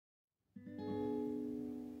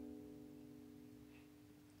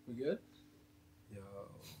good? Yo.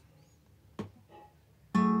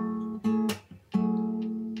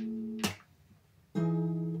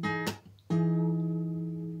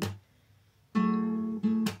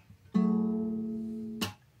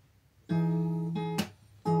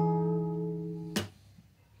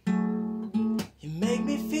 You make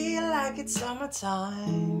me feel like it's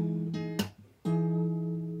summertime.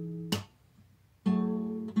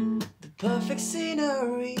 The perfect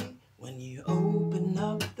scenery when you open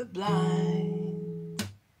up the blind.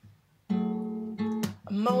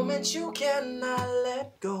 A moment you cannot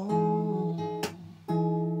let go.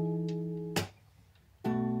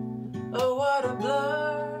 Oh, what a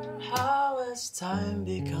blur, how has time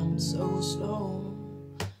become so slow?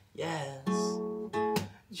 Yes,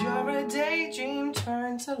 you're a daydream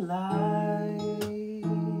turned to life.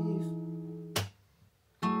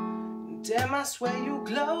 Damn, I swear you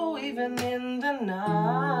glow even in the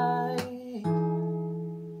night.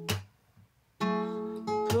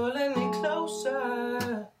 Pulling me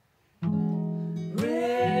closer,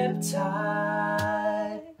 riptide.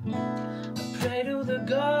 I pray to the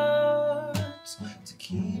gods to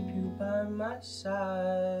keep you by my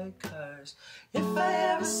side. 'Cause if I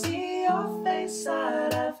ever see your face,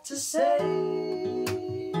 I'd have to say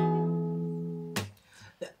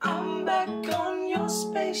that I'm back on your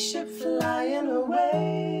spaceship flying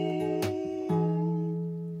away.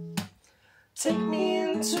 Take me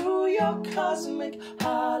into your cosmic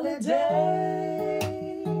holiday.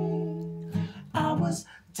 I was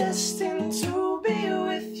destined to be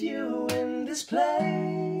with you in this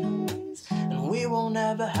place, and we won't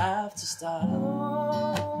ever have to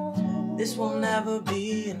stop. This will never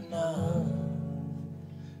be enough.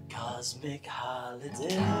 Cosmic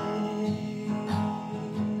holiday.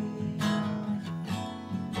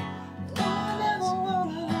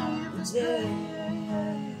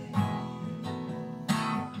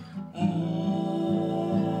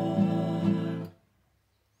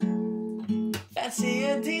 Fancy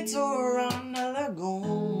a detour around the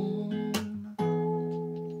lagoon.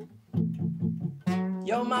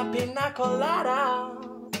 You're my pina colada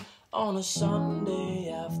on a Sunday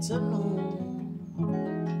afternoon.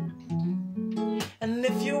 And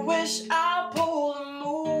if you wish, I'll pull the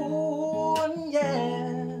moon,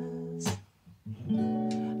 yes.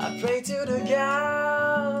 I pray to the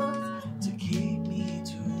gods to keep me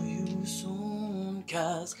to you soon.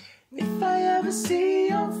 'Cause if I ever see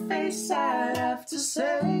your face, I'd have to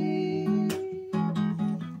say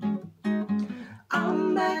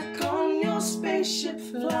I'm back on your spaceship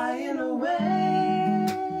flying away.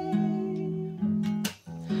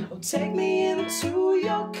 Oh, take me into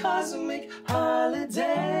your cosmic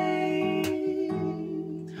holiday.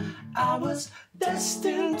 I was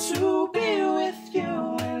destined to be with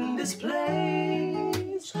you in this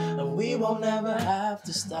place, and we won't ever have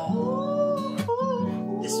to stop.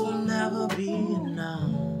 This will never be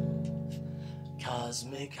enough.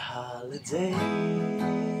 Cosmic holiday.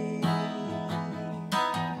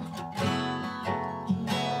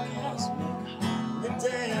 Cosmic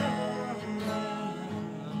holiday.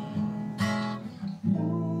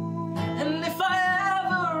 And if I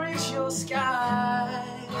ever reach your sky,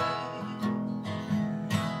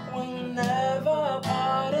 we'll never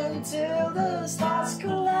part until the stars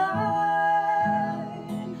collide.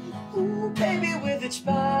 Ooh, baby, with each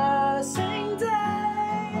passing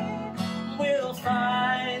day, we'll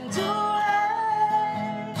find a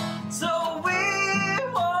way, so we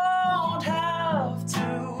won't have to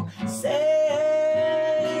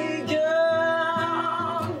say goodbye.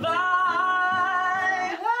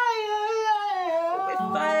 If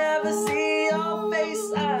I ever see your face,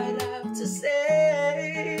 I'd have to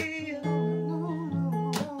say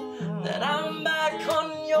that I'm back on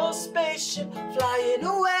your spaceship flying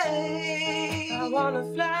away. I wanna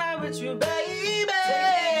fly with you, baby.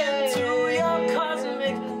 Take me to your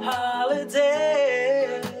cosmic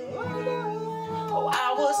holiday. Oh, I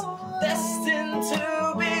was destined to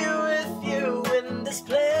be with you in this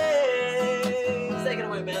place. Take it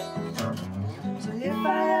away, man. So if I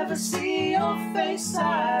ever see your face,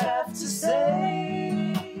 I'd have to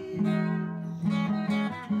say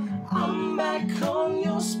I'm back on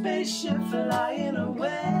your spaceship flying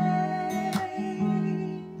away.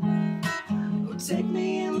 Oh, take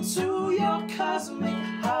me into your cosmic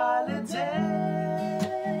holiday.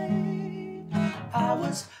 I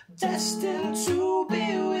was destined to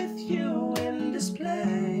be with you in this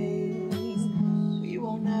place. We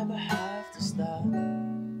won't ever have to stop.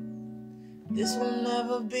 This will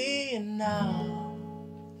never be enough.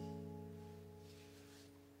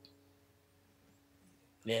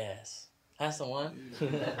 Yes, that's the one.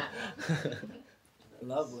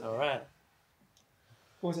 Lovely. All right.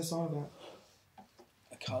 What was that song about?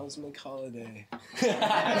 A cosmic holiday.